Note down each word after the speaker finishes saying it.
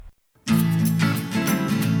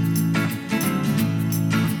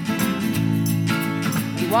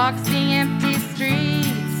walks the empty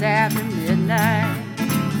streets after midnight,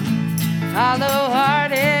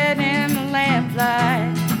 hollow-hearted in the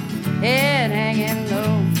lamplight, head hanging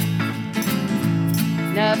low.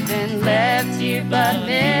 Nothing left here but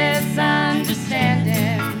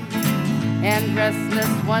misunderstanding and restless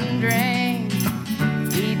wondering.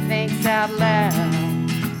 He thinks out loud.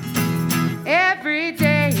 Every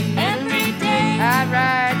day I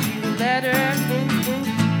write you letters.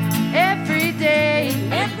 Every day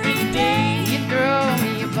you throw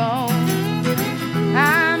me a bone.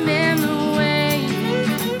 I'm in the way.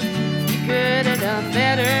 You could have done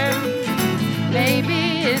better.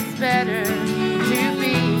 Maybe it's better to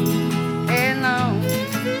be alone.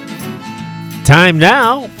 Time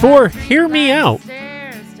now for Hear Me Out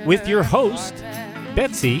with your host,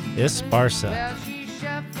 Betsy Esparza. Well, she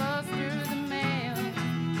shuffles through the mail,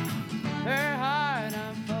 her heart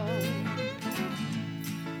unfolds.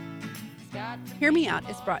 Hear Me Out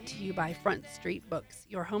is brought to you by Front Street Books,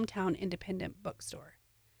 your hometown independent bookstore.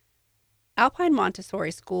 Alpine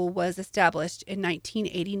Montessori School was established in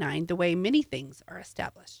 1989 the way many things are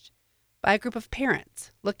established, by a group of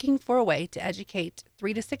parents looking for a way to educate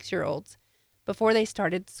 3 to 6-year-olds before they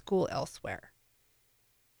started school elsewhere.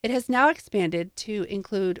 It has now expanded to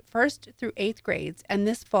include 1st through 8th grades, and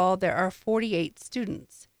this fall there are 48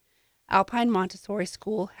 students. Alpine Montessori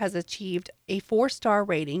School has achieved a 4-star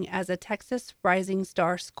rating as a Texas Rising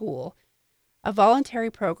Star School, a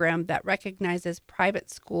voluntary program that recognizes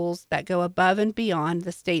private schools that go above and beyond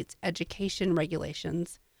the state's education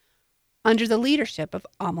regulations, under the leadership of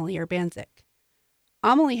Amelie Urbanzik.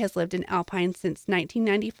 Amelie has lived in Alpine since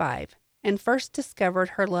 1995 and first discovered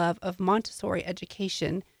her love of Montessori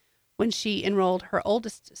education when she enrolled her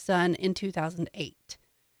oldest son in 2008.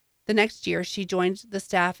 The next year, she joined the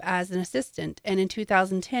staff as an assistant and in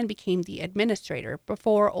 2010 became the administrator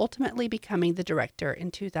before ultimately becoming the director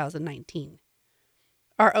in 2019.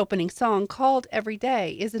 Our opening song, called Every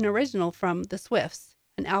Day, is an original from The Swifts,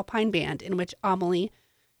 an Alpine band in which Amelie,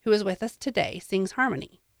 who is with us today, sings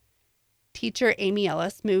harmony. Teacher Amy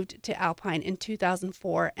Ellis moved to Alpine in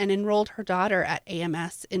 2004 and enrolled her daughter at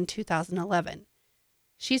AMS in 2011.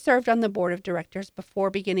 She served on the board of directors before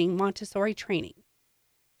beginning Montessori training.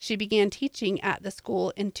 She began teaching at the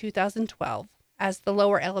school in 2012 as the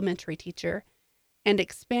lower elementary teacher and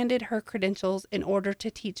expanded her credentials in order to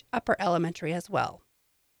teach upper elementary as well.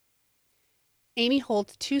 Amy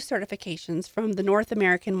holds 2 certifications from the North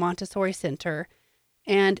American Montessori Center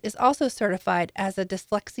and is also certified as a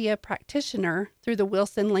dyslexia practitioner through the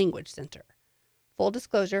Wilson Language Center. Full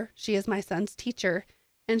disclosure, she is my son's teacher,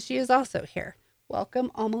 and she is also here. Welcome,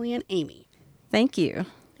 Amelie and Amy. Thank you.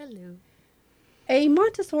 Hello. A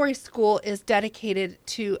Montessori school is dedicated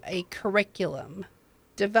to a curriculum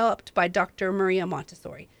developed by Dr. Maria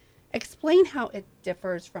Montessori. Explain how it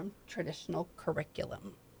differs from traditional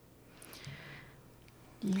curriculum.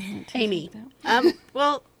 Amy.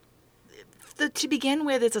 Well, to begin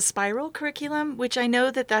with, it's a spiral curriculum, which I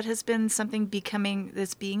know that has been something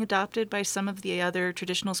that's being adopted by some of the other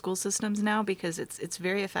traditional school systems now because it's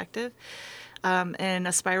very effective. In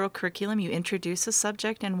a spiral curriculum, you introduce a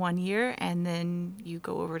subject in 1 year, and then you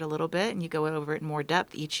go over it a little bit, and you go over it in more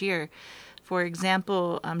depth each year. For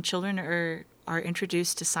example, children are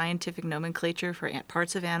introduced to scientific nomenclature for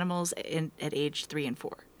parts of animals at age 3 and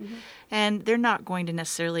 4. Mm-hmm. And they're not going to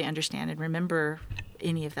necessarily understand and remember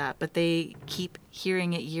any of that, but they keep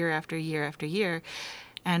hearing it year after year after year.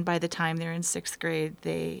 And by the time they're in 6th grade,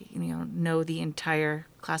 they know the entire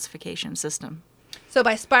classification system. So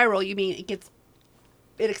by spiral, you mean it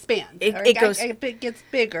expands. It gets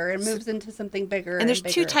bigger and moves into something bigger. And there's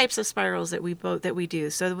bigger. 2 types of spirals that we do.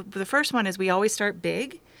 So the first one is we always start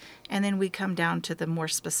big, and then we come down to the more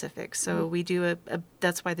specific. So we do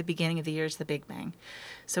that's why the beginning of the year is the Big Bang.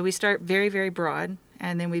 So we start very, very broad,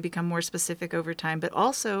 and then we become more specific over time, but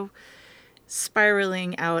also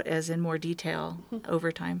spiraling out as in more detail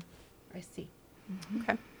over time. I see. Mm-hmm.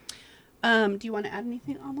 Okay. Do you want to add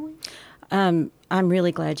anything, Amelie? I'm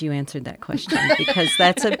really glad you answered that question because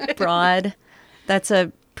that's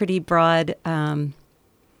a pretty broad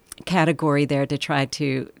category there to try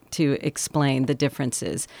to explain the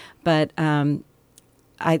differences. But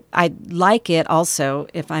I'd like it also,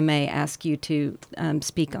 if I may ask you to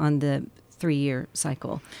speak on the 3-year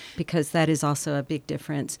cycle, because that is also a big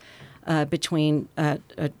difference between a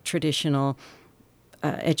traditional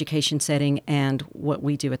education setting and what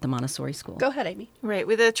we do at the Montessori school. Go ahead, Amy. Right.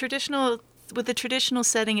 With the traditional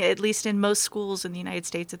setting, at least in most schools in the United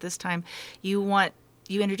States at this time, you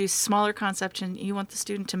introduce smaller concepts and you want the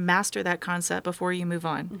student to master that concept before you move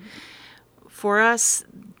on. Mm-hmm. for us,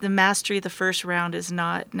 the mastery of the first round is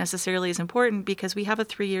not necessarily as important because we have a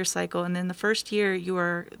 3-year cycle, and then the first year you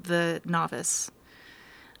are the novice.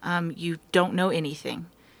 You don't know anything.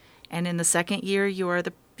 And in the second year,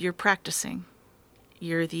 you're practicing.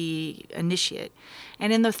 You're the initiate.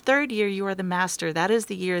 And in the third year, you are the master. That is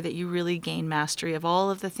the year that you really gain mastery of all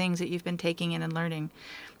of the things that you've been taking in and learning.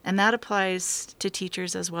 And that applies to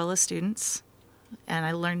teachers as well as students. And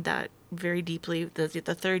I learned that very deeply. The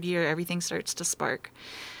third year, everything starts to spark.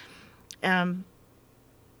 In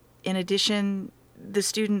addition, the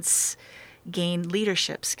students gain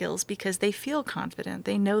leadership skills because they feel confident.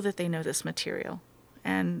 They know that they know this material.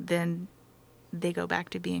 And then they go back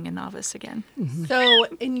to being a novice again. Mm-hmm. So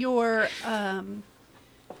in your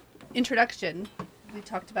introduction, we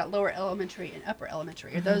talked about lower elementary and upper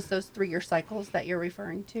elementary. Are those 3-year cycles that you're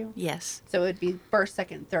referring to? Yes. So it would be 1st,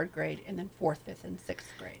 2nd, 3rd grade, and then 4th, 5th, and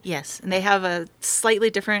 6th grade. Yes, and they have a slightly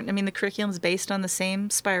different, the curriculum is based on the same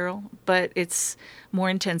spiral, but it's more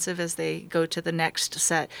intensive as they go to the next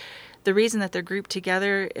set. The reason that they're grouped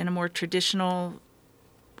together in a more traditional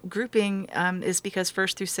grouping is because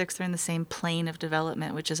 1st through 6th are in the same plane of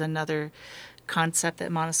development, which is another concept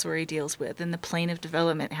that Montessori deals with. And the plane of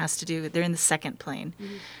development has to do, they're in the second plane.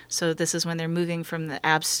 Mm-hmm. So this is when they're moving from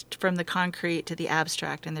the concrete to the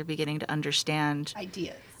abstract, and they're beginning to understand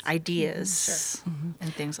ideas Mm-hmm.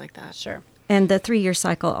 and things like that. Sure. And the 3-year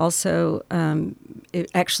cycle also it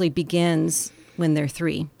actually begins when they're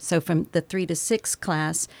 3. So from the 3 to 6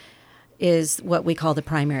 class is what we call the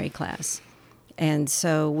primary class. And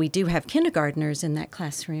so we do have kindergartners in that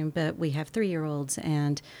classroom, but we have 3-year-olds.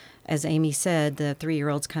 And as Amy said, the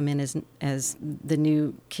 3-year-olds come in as the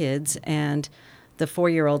new kids, and the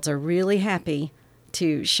 4-year-olds are really happy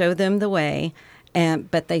to show them the way.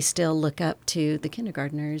 But they still look up to the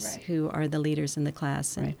kindergartners who are the leaders in the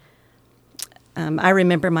class. And I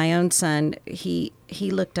remember my own son, he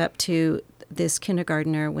looked up to this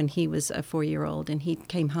kindergartner when he was a 4-year-old, and he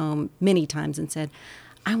came home many times and said,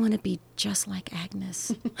 I want to be just like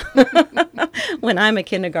Agnes when I'm a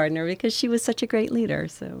kindergartner, because she was such a great leader.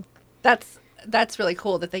 So that's really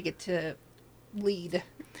cool that they get to lead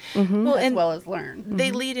as well as learn.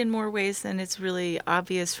 They lead in more ways than it's really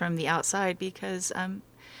obvious from the outside because,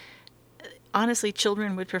 honestly,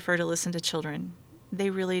 children would prefer to listen to children.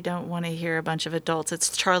 They really don't want to hear a bunch of adults.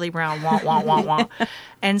 It's Charlie Brown, wah, wah, wah, wah.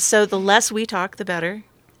 And so the less we talk, the better.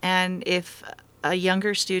 And if a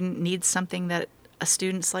younger student needs something that a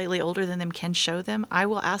student slightly older than them can show them, I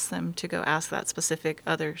will ask them to go ask that specific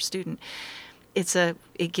other student.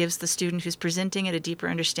 It gives the student who's presenting it a deeper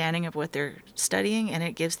understanding of what they're studying, and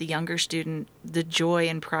it gives the younger student the joy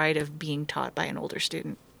and pride of being taught by an older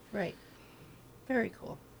student. Right. Very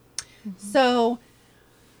cool. Mm-hmm. So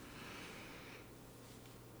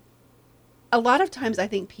a lot of times I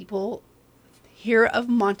think people hear of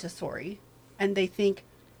Montessori and they think,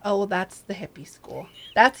 oh, well, that's the hippie school.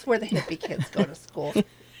 That's where the hippie kids go to school.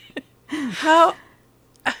 How...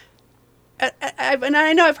 and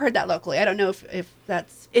I know I've heard that locally. I don't know if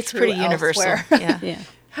that's it's true pretty elsewhere. universal. Yeah.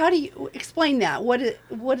 How do you explain that?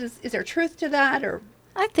 What is there truth to that, or?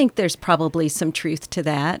 I think there's probably some truth to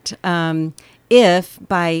that. If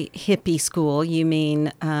by hippie school you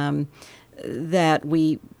mean that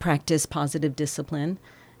we practice positive discipline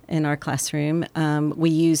in our classroom, we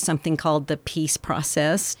use something called the peace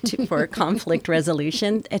process for conflict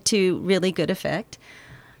resolution to really good effect.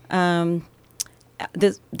 The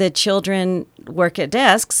children work at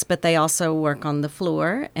desks, but they also work on the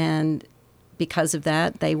floor, and because of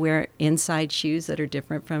that, they wear inside shoes that are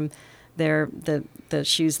different from the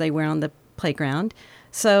shoes they wear on the playground.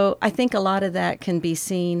 So I think a lot of that can be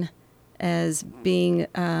seen as being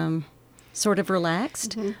sort of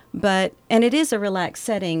relaxed, and it is a relaxed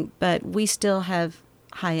setting, but we still have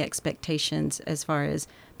high expectations as far as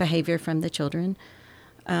behavior from the children,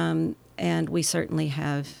 and we certainly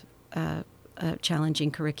have a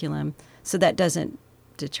challenging curriculum, so that doesn't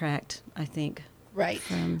detract, I think. Right.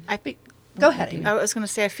 Go ahead. I was going to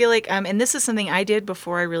say, I feel like, and this is something I did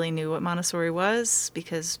before I really knew what Montessori was,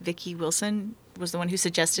 because Vicki Wilson was the one who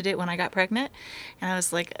suggested it when I got pregnant, and I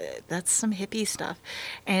was like, that's some hippie stuff,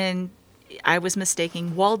 and I was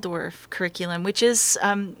mistaking Waldorf curriculum, which is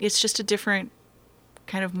it's just a different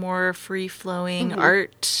kind of more free-flowing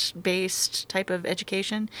art-based type of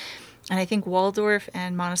education. And I think Waldorf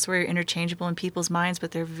and Montessori are interchangeable in people's minds,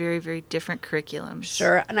 but they're very, very different curriculums.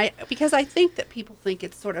 Sure. And because I think that people think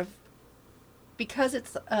it's sort of, because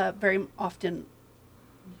it's very often,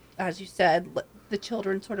 as you said, the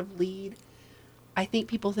children sort of lead, I think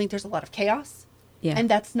people think there's a lot of chaos. Yeah. And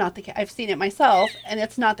that's not the case. I've seen it myself, and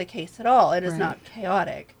it's not the case at all. It is not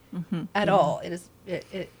chaotic at all. It is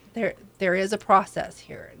there is a process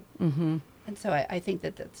here. Mm-hmm. And so I think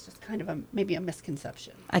that's just kind of maybe a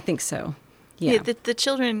misconception. I think so. Yeah. The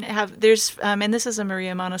children have, there's, and this is a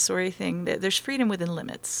Maria Montessori thing, that there's freedom within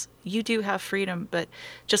limits. You do have freedom, but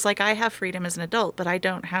just like I have freedom as an adult, but I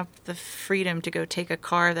don't have the freedom to go take a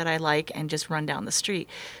car that I like and just run down the street.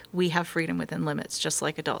 We have freedom within limits, just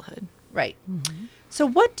like adulthood. Right. Mm-hmm. So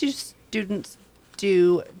what do students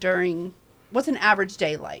do what's an average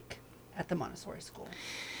day like at the Montessori school?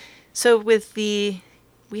 So we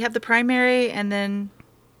have the primary and then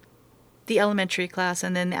the elementary class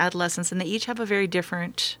and then the adolescents, and they each have a very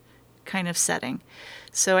different kind of setting.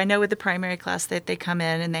 So I know with the primary class that they come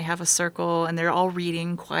in and they have a circle and they're all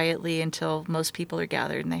reading quietly until most people are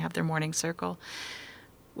gathered and they have their morning circle.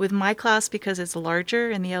 With my class, because it's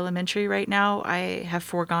larger in the elementary right now, I have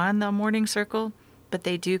foregone the morning circle, but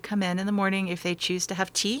they do come in the morning if they choose to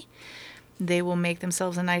have tea. They will make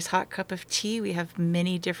themselves a nice hot cup of tea. We have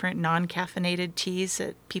many different non-caffeinated teas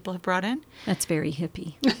that people have brought in. That's very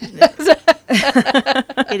hippie.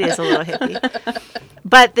 It is a little hippie.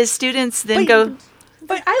 But the students then go...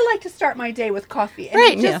 But I like to start my day with coffee. And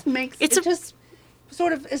Right. It just makes... It's it just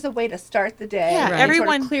sort of is a way to start the day. Yeah, and everyone-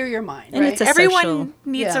 sort of clear your mind, And right? it's a Everyone social-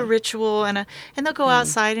 needs Yeah. a ritual and they'll go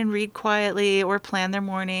outside and read quietly or plan their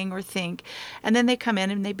morning or think. And then they come in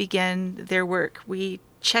and they begin their work. We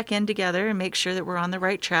check in together and make sure that we're on the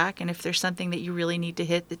right track. And if there's something that you really need to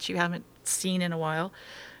hit that you haven't seen in a while,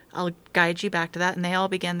 I'll guide you back to that. And they all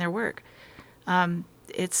begin their work.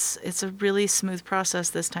 It's a really smooth process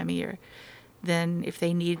this time of year. Then if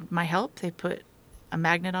they need my help, they put a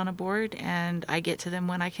magnet on a board and I get to them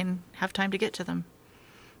when I can have time to get to them.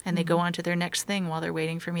 And they go on to their next thing while they're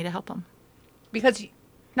waiting for me to help them.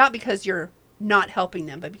 Not because you're not helping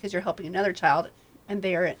them, but because you're helping another child and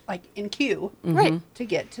they are like in queue Right. to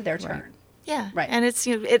get to their turn. Yeah. Right. And it's,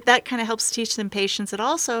 that kind of helps teach them patience. It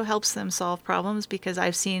also helps them solve problems because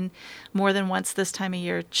I've seen more than once this time of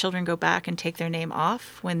year, children go back and take their name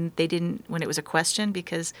off when it was a question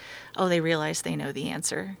because, they realize they know the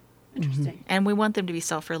answer. Interesting. And we want them to be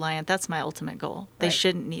self-reliant. That's my ultimate goal. They Right.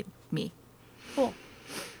 shouldn't need me. Cool.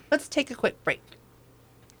 Let's take a quick break.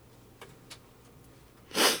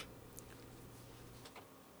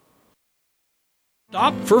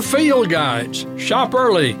 Stop for field guides. Shop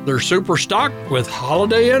early. They're super stocked with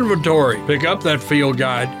holiday inventory. Pick up that field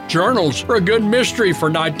guide. Journals are a good mystery for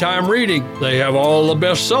nighttime reading. They have all the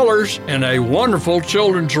best sellers and a wonderful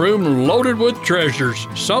children's room loaded with treasures.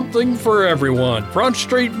 Something for everyone. Front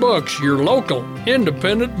Street Books, your local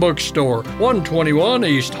independent bookstore. 121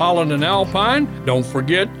 East Holland and Alpine. Don't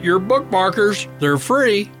forget your bookmarkers. They're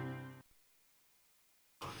free.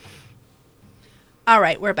 All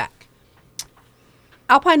right, we're back.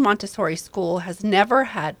 Alpine Montessori School has never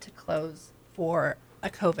had to close for a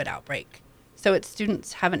COVID outbreak, so its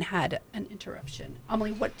students haven't had an interruption.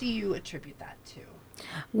 Amelie, what do you attribute that to?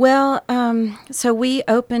 Well, so we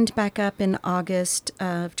opened back up in August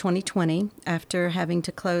of 2020 after having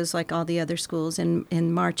to close like all the other schools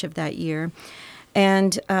in March of that year.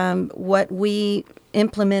 And what we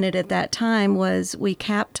implemented at that time was we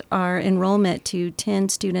capped our enrollment to 10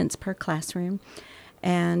 students per classroom,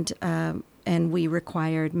 and we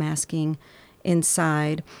required masking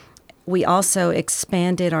inside. We also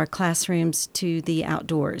expanded our classrooms to the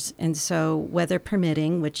outdoors. And so weather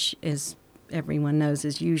permitting, which is everyone knows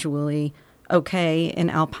is usually okay in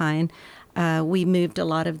Alpine, we moved a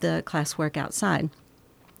lot of the classwork outside.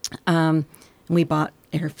 We bought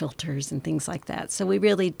air filters and things like that. So we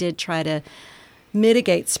really did try to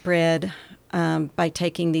mitigate spread by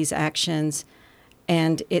taking these actions,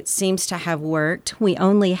 and it seems to have worked. We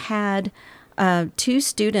only had 2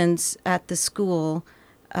 students at the school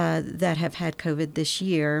that have had COVID this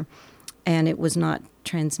year, and it was not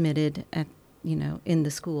transmitted in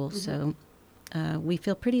the school. Mm-hmm. So we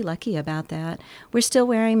feel pretty lucky about that. We're still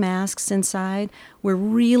wearing masks inside. We're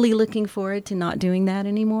really looking forward to not doing that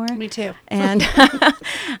anymore. Me too. And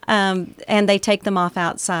and they take them off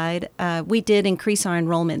outside. We did increase our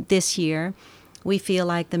enrollment this year. We feel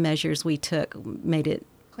like the measures we took made it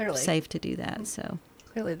Clearly. safe to do that. So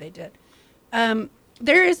Clearly they did.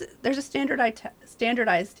 There's a standardized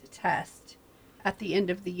test at the end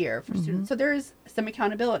of the year for students. So there is some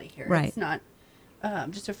accountability here. Right. It's not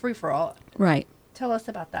just a free-for-all. right. Tell us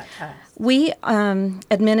about that test. We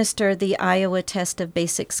administer the Iowa Test of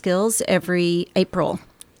Basic Skills every April,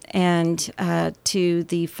 and to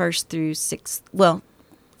the first through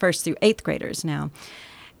 8th graders now.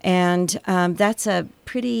 And that's a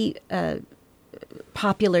pretty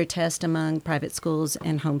popular test among private schools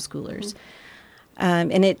and homeschoolers.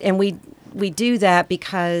 And we do that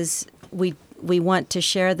because we want to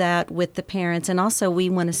share that with the parents, and also we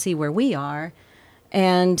want to see where we are,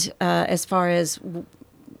 and as far as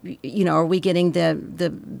are we getting the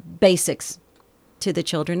basics to the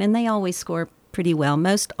children, and they always score pretty well.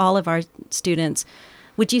 Most all of our students,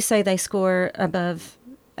 would you say they score above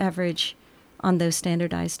average on those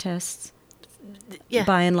standardized tests? Yeah.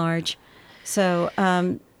 By and large. So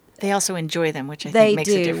they also enjoy them, which I think makes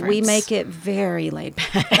a difference. We make it very laid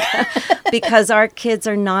back because our kids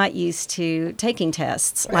are not used to taking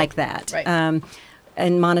tests like that. Right.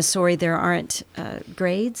 In Montessori, there aren't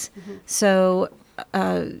grades. Mm-hmm. So,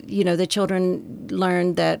 the children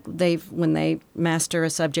learn that when they master a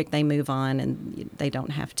subject, they move on, and they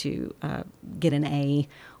don't have to get an A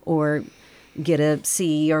or get a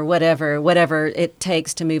C or whatever it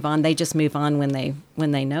takes to move on. They just move on when they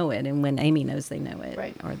know it, and when Amy knows they know it,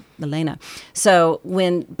 right. or Elena. So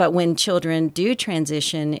when children do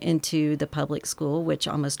transition into the public school, which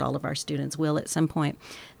almost all of our students will at some point,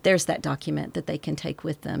 there's that document that they can take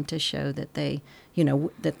with them to show that they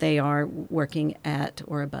are working at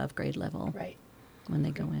or above grade level, right, when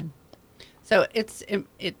they go in. So it's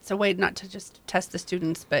a way not to just test the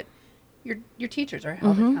students, but your teachers are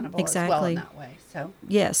held accountable as well in that way. So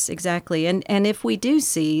yes, exactly. And if we do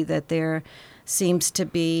see that there seems to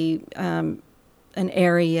be an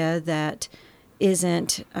area that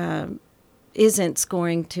isn't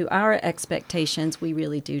scoring to our expectations, we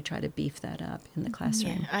really do try to beef that up in the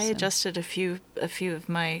classroom. Yeah, I adjusted a few of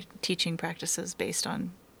my teaching practices based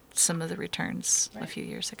on some of the returns a few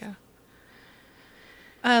years ago.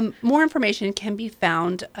 More information can be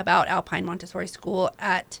found about Alpine Montessori School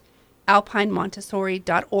at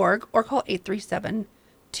alpinemontessori.org or call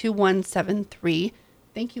 837-2173.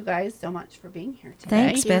 Thank you guys so much for being here today.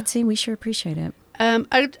 Thanks, Betsy. We sure appreciate it.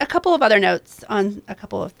 A couple of other notes on a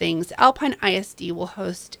couple of things. Alpine ISD will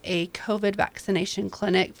host a COVID vaccination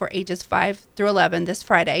clinic for ages 5 through 11 this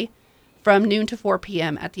Friday from noon to 4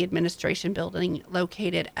 p.m. at the administration building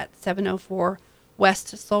located at 704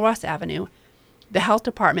 West Sul Ross Avenue. The health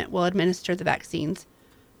department will administer the vaccines.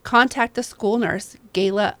 Contact the school nurse,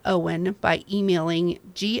 Gayla Owen, by emailing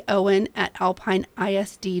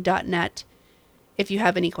gowen@alpineisd.net if you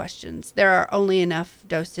have any questions. There are only enough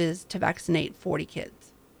doses to vaccinate 40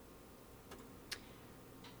 kids.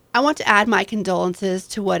 I want to add my condolences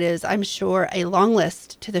to what is, I'm sure, a long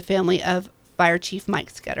list to the family of Fire Chief Mike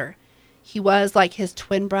Scudder. He was, like his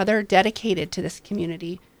twin brother, dedicated to this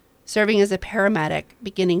community, serving as a paramedic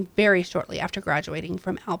beginning very shortly after graduating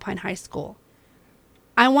from Alpine High School.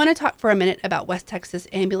 I want to talk for a minute about West Texas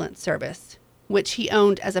Ambulance Service, which he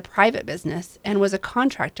owned as a private business and was a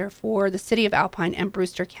contractor for the city of Alpine and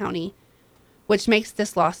Brewster County, which makes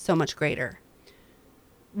this loss so much greater.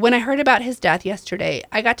 When I heard about his death yesterday,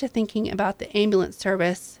 I got to thinking about the ambulance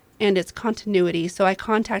service and its continuity, so I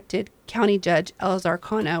contacted County Judge Elazar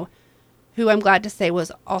Cano, who I'm glad to say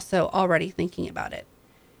was also already thinking about it.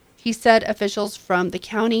 He said officials from the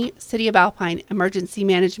county, City of Alpine Emergency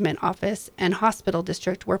Management Office, and Hospital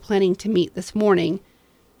District were planning to meet this morning,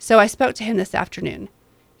 so I spoke to him this afternoon.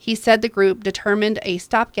 He said the group determined a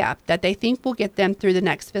stopgap that they think will get them through the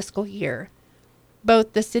next fiscal year.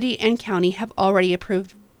 Both the city and county have already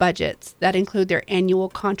approved budgets that include their annual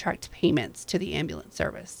contract payments to the ambulance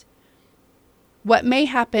service. What may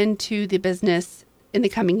happen to the business in the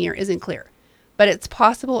coming year isn't clear, but it's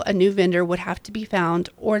possible a new vendor would have to be found,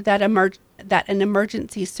 or that an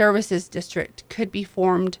emergency services district could be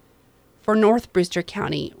formed for North Brewster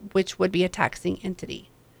County, which would be a taxing entity.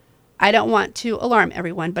 I don't want to alarm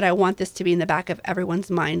everyone, but I want this to be in the back of everyone's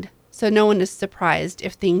mind, so no one is surprised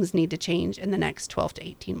if things need to change in the next 12 to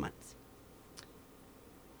 18 months.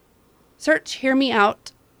 Search Hear Me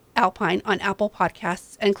Out Alpine on Apple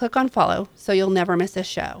Podcasts and click on follow so you'll never miss a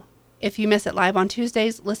show. If you miss it live on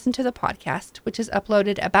Tuesdays, listen to the podcast, which is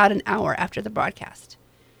uploaded about an hour after the broadcast.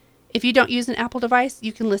 If you don't use an Apple device,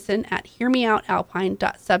 you can listen at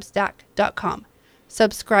hearmeoutalpine.substack.com.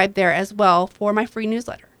 Subscribe there as well for my free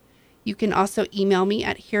newsletter. You can also email me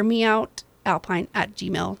at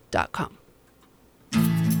hearmeoutalpine@gmail.com.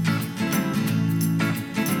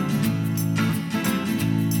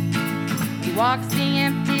 He walks the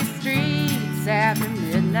empty streets after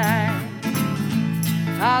midnight.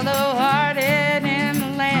 Although